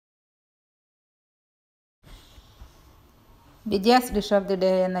Vijayas dish of the day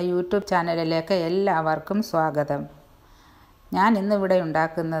എന്ന YouTube ചാനലിലേക്ക് എല്ലാവർക്കും സ്വാഗതം. ഞാൻ ഇന്നിവിടെ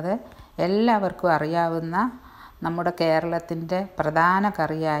ഉണ്ടാക്കുന്നത് എല്ലാവർക്കും അറിയാവുന്ന നമ്മുടെ കേരളത്തിൻ്റെ പ്രധാന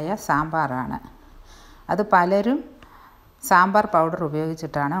കറിയായ സാമ്പാറാണ്. അത് പലരും സാമ്പാർ പൗഡർ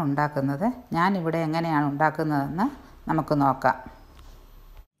ഉപയോഗിച്ചിട്ടാണ് ഉണ്ടാക്കുന്നത്. ഞാനിവിടെ എങ്ങനെയാണ് ഉണ്ടാക്കുന്നതെന്ന് നമുക്ക് നോക്കാം.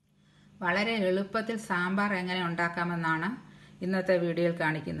 വളരെ എളുപ്പത്തിൽ സാമ്പാർ എങ്ങനെ ഉണ്ടാക്കാമെന്നാണ് ഇന്നത്തെ വീഡിയോയിൽ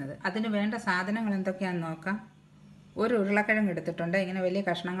കാണിക്കുന്നത്. അതിന് വേണ്ട സാധനങ്ങൾ എന്തൊക്കെയാണെന്ന് നോക്കാം. ഒരു ഉരുളക്കിഴങ്ങ് എടുത്തിട്ടുണ്ട്. ഇങ്ങനെ വലിയ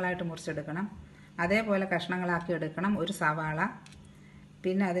കഷ്ണങ്ങളായിട്ട് മുറിച്ചെടുക്കണം. അതേപോലെ കഷ്ണങ്ങളാക്കി എടുക്കണം. ഒരു സവാള,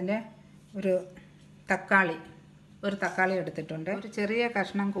 പിന്നെ അതിൻ്റെ ഒരു തക്കാളി എടുത്തിട്ടുണ്ട്. ഒരു ചെറിയ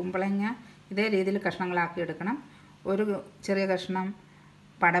കഷ്ണം കുമ്പളങ്ങ ഇതേ രീതിയിൽ കഷ്ണങ്ങളാക്കി എടുക്കണം. ഒരു ചെറിയ കഷ്ണം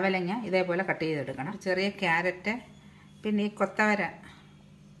പടവലങ്ങ ഇതേപോലെ കട്ട് ചെയ്തെടുക്കണം. ചെറിയ ക്യാരറ്റ്, പിന്നെ ഈ കൊത്തവര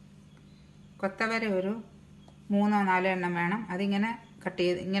ഒരു 3-4 എണ്ണം വേണം. അതിങ്ങനെ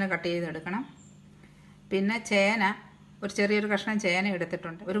കട്ട് ചെയ്തെടുക്കണം. പിന്നെ ചേന, ഒരു ചെറിയൊരു കഷ്ണം ചേന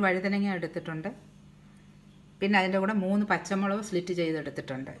എടുത്തിട്ടുണ്ട്. ഒരു വഴുതനങ്ങ എടുത്തിട്ടുണ്ട്. പിന്നെ അതിൻ്റെ കൂടെ 3 പച്ചമുളക് സ്ലിറ്റ്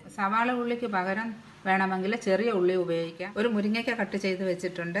ചെയ്തെടുത്തിട്ടുണ്ട്. സവാള ഉള്ളിക്ക് പകരം വേണമെങ്കിൽ ചെറിയ ഉള്ളി ഉപയോഗിക്കാം. ഒരു മുരിങ്ങയ്ക്ക കട്ട് ചെയ്ത്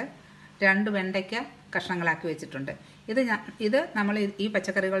വെച്ചിട്ടുണ്ട്. 2 വെണ്ടയ്ക്ക കഷ്ണങ്ങളാക്കി വെച്ചിട്ടുണ്ട്. ഇത് നമ്മൾ ഈ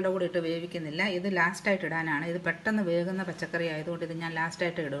പച്ചക്കറികളുടെ കൂടെ ഇട്ട് വേവിക്കുന്നില്ല. ഇത് ലാസ്റ്റായിട്ട് ഇടാനാണ്. ഇത് പെട്ടെന്ന് വേകുന്ന പച്ചക്കറി ആയതുകൊണ്ട് ഇത് ഞാൻ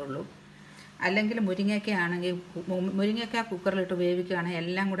ലാസ്റ്റായിട്ട് ഇടുകയുള്ളൂ. അല്ലെങ്കിൽ മുരിങ്ങയ്ക്ക കുക്കറിലിട്ട് വേവിക്കുകയാണെങ്കിൽ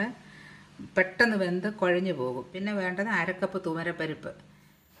എല്ലാം കൂടെ പെട്ടെന്ന് വെന്ത് കുഴഞ്ഞു പോകും. പിന്നെ വേണ്ടത് 1/2 കപ്പ് തുവരപ്പരിപ്പ്.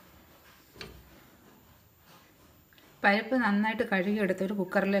 പരിപ്പ് നന്നായിട്ട് കഴുകിയെടുത്ത് ഒരു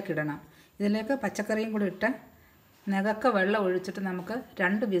കുക്കറിലേക്ക് ഇടണം. ഇതിലേക്ക് പച്ചക്കറിയും കൂടി ഇട്ട് നികക്ക വെള്ളം ഒഴിച്ചിട്ട് നമുക്ക്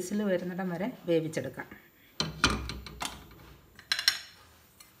 2 വിസിൽ വരുന്നിടം വരെ വേവിച്ചെടുക്കാം.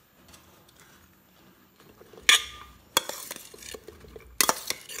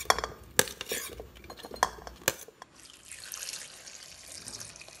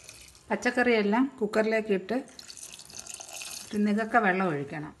 പച്ചക്കറിയെല്ലാം കുക്കറിലേക്ക് ഇട്ട് നികക്ക വെള്ളം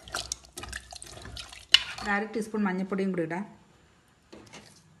ഒഴിക്കണം. 1/2 ടീസ്പൂൺ മഞ്ഞൾപ്പൊടിയും കൂടി ഇടാം.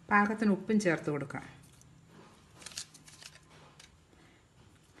 പാകത്തിന് ഉപ്പും ചേർത്ത് കൊടുക്കാം.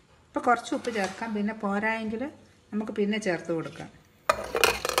 ഇപ്പോൾ കുറച്ച് ഉപ്പ് ചേർക്കാം. പിന്നെ പോരായെങ്കിൽ നമുക്ക് പിന്നെ ചേർത്ത് കൊടുക്കാം.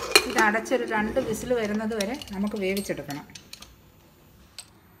 ഇത് അടച്ചൊരു 2 വിസിൽ വരുന്നത് വരെ നമുക്ക് വേവിച്ചെടുക്കണം.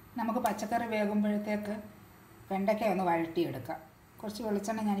 നമുക്ക് പച്ചക്കറി വേകുമ്പോഴത്തേക്ക് വെണ്ടയ്ക്ക ഒന്ന് വഴട്ടിയെടുക്കാം. കുറച്ച്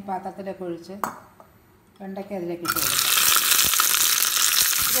വെളിച്ചെണ്ണ ഞാൻ ഈ പാത്രത്തിലേക്ക് ഒഴിച്ച് വെണ്ടയ്ക്ക അതിലേക്ക് ഇട്ട് കൊടുക്കാം.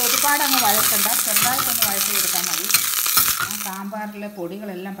 ഇത് ഒരുപാടങ്ങ് വഴറ്റണ്ട, ചെറുതായിട്ടൊന്ന് വഴറ്റി എടുത്താൽ മതി. സാമ്പാറിലെ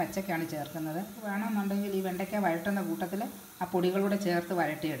പൊടികളെല്ലാം പച്ചക്കാണ് ചേർക്കുന്നത്. വേണമെന്നുണ്ടെങ്കിൽ ഈ വെണ്ടയ്ക്ക വഴറ്റുന്ന കൂട്ടത്തിൽ ആ പൊടികളൂടെ ചേർത്ത്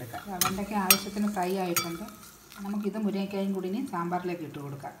വഴറ്റിയെടുക്കാം. വെണ്ടയ്ക്ക ആവശ്യത്തിന് ഫ്രൈ ആയിട്ടുണ്ട്. നമുക്കിത് മുരിങ്ങയ്ക്കായും കൂടി സാമ്പാറിലേക്ക് ഇട്ട്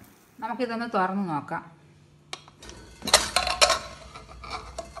കൊടുക്കാം. നമുക്കിതൊന്ന് തുറന്ന് നോക്കാം.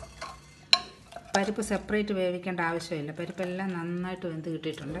 പരിപ്പ് സെപ്പറേറ്റ് വേവിക്കേണ്ട ആവശ്യമില്ല. പരിപ്പെല്ലാം നന്നായിട്ട് വെന്ത്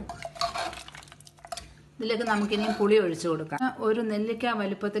കിട്ടിയിട്ടുണ്ട്. ഇതിലേക്ക് നമുക്കിനിയും പുളി ഒഴിച്ചു കൊടുക്കാം. ഒരു നെല്ലിക്ക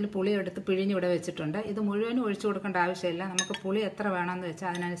വലുപ്പത്തിൽ പുളി എടുത്ത് പിഴിഞ്ഞിവിടെ വെച്ചിട്ടുണ്ട്. ഇത് മുഴുവനും ഒഴിച്ചു കൊടുക്കേണ്ട ആവശ്യമില്ല. നമുക്ക് പുളി എത്ര വേണമെന്ന് വെച്ചാൽ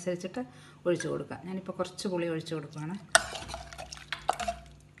അതിനനുസരിച്ചിട്ട് ഒഴിച്ചു കൊടുക്കാം. ഞാനിപ്പോൾ കുറച്ച് പുളി ഒഴിച്ചു കൊടുക്കുകയാണ്.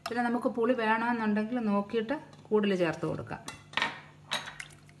 പിന്നെ നമുക്ക് പുളി വേണമെന്നുണ്ടെങ്കിൽ നോക്കിയിട്ട് കൂടുതൽ ചേർത്ത് കൊടുക്കാം.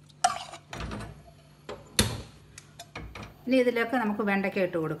 ഇനി ഇതിലേക്ക് നമുക്ക് വെണ്ടയ്ക്ക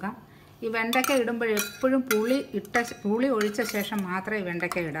ഇട്ട് കൊടുക്കാം. ഈ വെണ്ടയ്ക്ക ഇടുമ്പോൾ എപ്പോഴും പുളി ഒഴിച്ച ശേഷം മാത്രമേ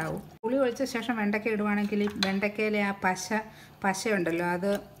വെണ്ടയ്ക്ക ഇടാവൂ. പുളി ഒഴിച്ച ശേഷം വെണ്ടയ്ക്ക ഇടുവാണെങ്കിൽ ഈ വെണ്ടയ്ക്കയിലെ ആ പശയുണ്ടല്ലോ,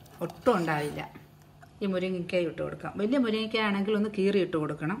 അത് ഒട്ടും ഉണ്ടാവില്ല. ഈ മുരിങ്ങയ്ക്ക ഇട്ട് കൊടുക്കാം. വലിയ മുരിങ്ങയ്ക്ക ആണെങ്കിൽ ഒന്ന് കീറി ഇട്ട്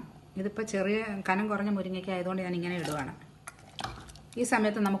കൊടുക്കണം. ഇതിപ്പോൾ ചെറിയ കനം കുറഞ്ഞ മുരിങ്ങയ്ക്ക ആയതുകൊണ്ട് ഞാൻ ഇങ്ങനെ ഇടുവാണ്. ഈ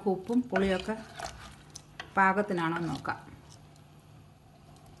സമയത്ത് നമുക്ക് ഉപ്പും പുളിയൊക്കെ പാകത്തിനാണോ നോക്കാം.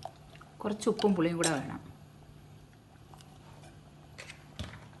 കുറച്ച് ഉപ്പും പുളിയും കൂടെ വേണം.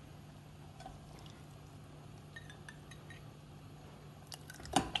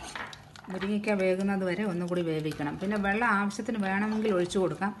 മുരിങ്ങയ്ക്ക വേകുന്നത് വരെ ഒന്നുകൂടി വേവിക്കണം. പിന്നെ വെള്ളം ആവശ്യത്തിന് വേണമെങ്കിൽ ഒഴിച്ചു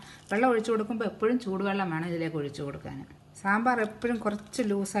കൊടുക്കാം. വെള്ളം ഒഴിച്ചു കൊടുക്കുമ്പോൾ എപ്പോഴും ചൂടുവെള്ളം വേണം ഇതിലേക്ക് ഒഴിച്ചു കൊടുക്കാൻ. സാമ്പാർ എപ്പോഴും കുറച്ച്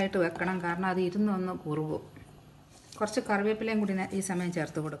ലൂസായിട്ട് വെക്കണം, കാരണം അത് ഇരുന്നൊന്ന് കുറുകും. കുറച്ച് കറിവേപ്പിലയും കൂടി ഈ സമയം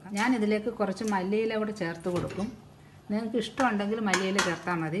ചേർത്ത് കൊടുക്കാം. ഞാൻ ഇതിലേക്ക് കുറച്ച് മല്ലിയില കൂടെ ചേർത്ത് കൊടുക്കും. നിങ്ങൾക്ക് ഇഷ്ടമുണ്ടെങ്കിൽ മല്ലിയില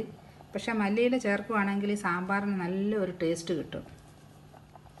ചേർത്താൽ മതി. പക്ഷേ മല്ലിയില ചേർക്കുകയാണെങ്കിൽ ഈ സാമ്പാറിന് നല്ലൊരു ടേസ്റ്റ് കിട്ടും.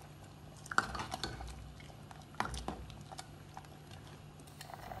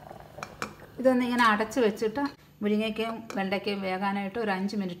 ഇതൊന്നിങ്ങനെ അടച്ച് വെച്ചിട്ട് മുരിങ്ങയ്ക്കയും വെണ്ടയ്ക്കയും വേകാനായിട്ട് ഒരു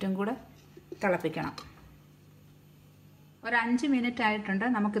 5 മിനിറ്റും കൂടെ തിളപ്പിക്കണം. ഒരു 5 മിനിറ്റ് ആയിട്ടുണ്ട്.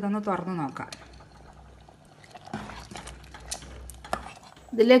 നമുക്കിതൊന്ന് തുറന്ന് നോക്കാം.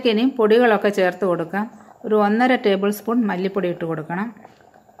 ഇതിലേക്ക് ഇനി പൊടികളൊക്കെ ചേർത്ത് കൊടുക്കാം. ഒരു 1.5 ടേബിൾ സ്പൂൺ മല്ലിപ്പൊടി ഇട്ട് കൊടുക്കണം.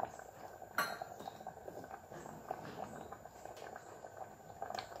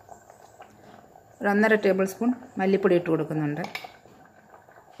 ഒരു 1.5 ടേബിൾ സ്പൂൺ മല്ലിപ്പൊടി ഇട്ട് കൊടുക്കുന്നുണ്ട്.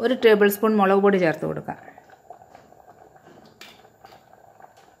 1 ടേബിൾ സ്പൂൺ മുളക് പൊടി ചേർത്ത് കൊടുക്കാം.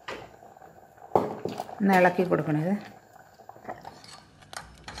 ഒന്ന് ഇളക്കി കൊടുക്കണം.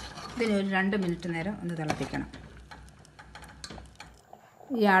 ഇതിന് ഒരു 2 മിനിറ്റ് നേരം ഒന്ന് തിളപ്പിക്കണം.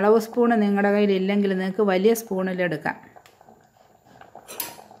 ഈ അളവ് സ്പൂണ് നിങ്ങളുടെ കയ്യിൽ ഇല്ലെങ്കിൽ നിങ്ങൾക്ക് വലിയ സ്പൂണിലെടുക്കാം.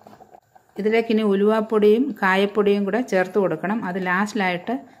 ഇതിലേക്ക് ഇനി ഉലുവാപ്പൊടിയും കായപ്പൊടിയും കൂടെ ചേർത്ത് കൊടുക്കണം. അത്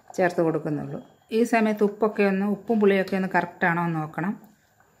ലാസ്റ്റിലായിട്ട് ചേർത്ത് കൊടുക്കുന്നുള്ളൂ. ഈ സമയത്ത് ഉപ്പും പുളിയൊക്കെ ഒന്ന് കറക്റ്റാണോ എന്ന് നോക്കണം.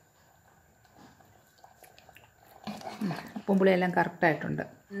 ഉപ്പും പുളിയെല്ലാം കറക്റ്റായിട്ടുണ്ട്.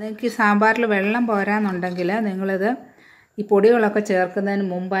 നിങ്ങൾക്ക് ഈ സാമ്പാറിൽ വെള്ളം പോരാന്നുണ്ടെങ്കിൽ നിങ്ങളിത് ഈ പൊടികളൊക്കെ ചേർക്കുന്നതിന്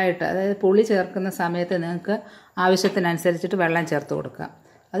മുമ്പായിട്ട്, അതായത് പുളി ചേർക്കുന്ന സമയത്ത് നിങ്ങൾക്ക് ആവശ്യത്തിനനുസരിച്ചിട്ട് വെള്ളം ചേർത്ത് കൊടുക്കുക.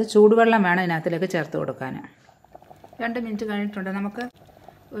 അത് ചൂടുവെള്ളം വേണം ഇതിനകത്തിലേക്ക് ചേർത്ത് കൊടുക്കാൻ. 2 മിനിറ്റ് കഴിഞ്ഞിട്ടുണ്ട്. നമുക്ക്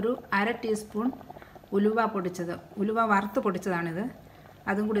ഒരു 1/2 ടീസ്പൂൺ ഉലുവ വറുത്ത് പൊടിച്ചതാണിത്.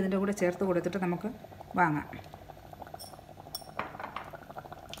 അതും കൂടി ഇതിൻ്റെ കൂടെ ചേർത്ത് കൊടുത്തിട്ട് നമുക്ക് വാങ്ങാം.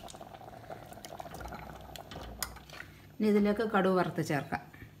 ഇനി ഇതിലേക്ക് കടുക് വറുത്ത് ചേർക്കാം.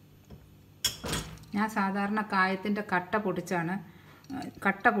 ഞാൻ സാധാരണ കായത്തിൻ്റെ കട്ട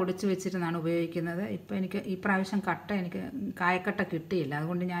പൊടിച്ച് വെച്ചിട്ടാണ് ഉപയോഗിക്കുന്നത്. ഇപ്പോൾ ഈ പ്രാവശ്യം കായക്കട്ട കിട്ടിയില്ല.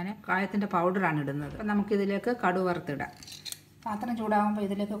 അതുകൊണ്ട് ഞാൻ കായത്തിൻ്റെ പൗഡറാണ് ഇടുന്നത്. അപ്പം നമുക്കിതിലേക്ക് കടുക് വറുത്തിടാം. പാത്രം ചൂടാകുമ്പോൾ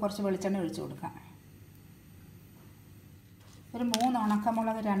ഇതിലേക്ക് കുറച്ച് വെളിച്ചെണ്ണ ഒഴിച്ച് കൊടുക്കാം. ഒരു 3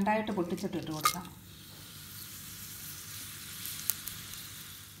 ഉണക്കമുളക് 2ആയിട്ട് പൊട്ടിച്ചിട്ട് കൊടുക്കാം.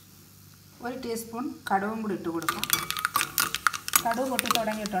 1 ടീസ്പൂൺ കടുകും കൂടി ഇട്ട് കൊടുക്കാം. കടുക് പൊട്ടി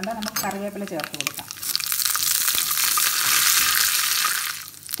തുടങ്ങിയിട്ടുണ്ട്. നമുക്ക് കറിവേപ്പില ചേർത്ത് കൊടുക്കാം.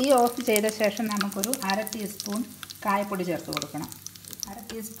 തീ ഓഫ് ചെയ്ത ശേഷം നമുക്കൊരു 1/2 ടീസ്പൂൺ കായപ്പൊടി ചേർത്ത് കൊടുക്കണം. 1/2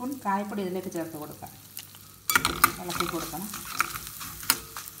 ടീസ്പൂൺ കായപ്പൊടി ഇതിലേക്ക് ചേർത്ത് കൊടുക്കാം. ഇളക്കി കൊടുക്കണം.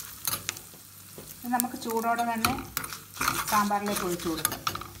 ഇത് നമുക്ക് ചൂടോടെ തന്നെ സാമ്പാറിലേക്ക് ഒഴിച്ചു കൊടുക്കാം.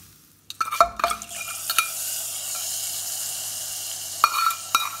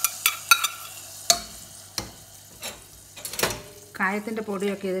 കായത്തിൻ്റെ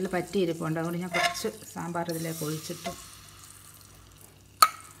പൊടിയൊക്കെ ഇതിൽ പറ്റിയിരിപ്പുണ്ട്. അതുകൊണ്ട് ഞാൻ കുറച്ച് സാമ്പാർ ഇതിലേക്ക് ഒഴിച്ചിട്ട്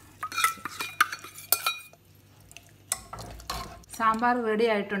സാമ്പാർ റെഡി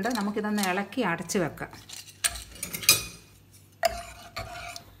ആയിട്ടുണ്ട്. നമുക്കിതൊന്ന് ഇളക്കി അടച്ച് വെക്കാം.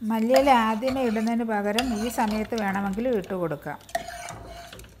 മല്ലിയില ആദ്യമേ ഇടുന്നതിന് പകരം ഈ സമയത്ത് വേണമെങ്കിൽ ഇട്ട് കൊടുക്കാം.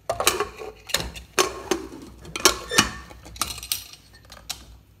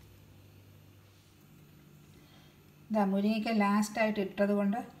 മുരിങ്ങയ്ക്ക ലാസ്റ്റായിട്ട് ഇട്ടത്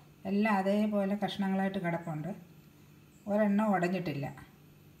കൊണ്ട് എല്ലാം അതേപോലെ കഷ്ണങ്ങളായിട്ട് കിടപ്പുണ്ട്. ഒരെണ്ണം ഉടഞ്ഞിട്ടില്ല.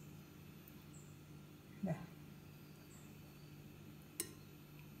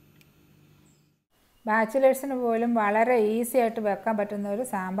 ബാച്ചിലേഴ്സിന് പോലും വളരെ ഈസി ആയിട്ട് വെക്കാൻ പറ്റുന്ന ഒരു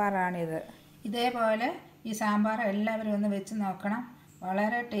സാമ്പാറാണിത്. ഇതേപോലെ ഈ സാമ്പാർ എല്ലാവരും ഒന്ന് വെച്ച് നോക്കണം.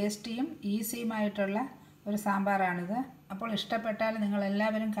 വളരെ ടേസ്റ്റിയും ഈസിയുമായിട്ടുള്ള ഒരു സാമ്പാറാണിത്. അപ്പോൾ ഇഷ്ടപ്പെട്ടാൽ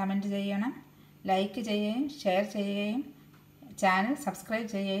നിങ്ങളെല്ലാവരും കമൻറ്റ് ചെയ്യണം, ലൈക്ക് ചെയ്യുകയും ഷെയർ ചെയ്യുകയും ചാനൽ സബ്സ്ക്രൈബ്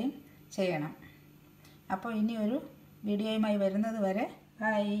ചെയ്യുകയും ചെയ്യണം. അപ്പോൾ ഇനി ഒരു വീഡിയോയുമായി വരുന്നത് വരെ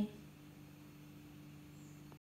ബൈ.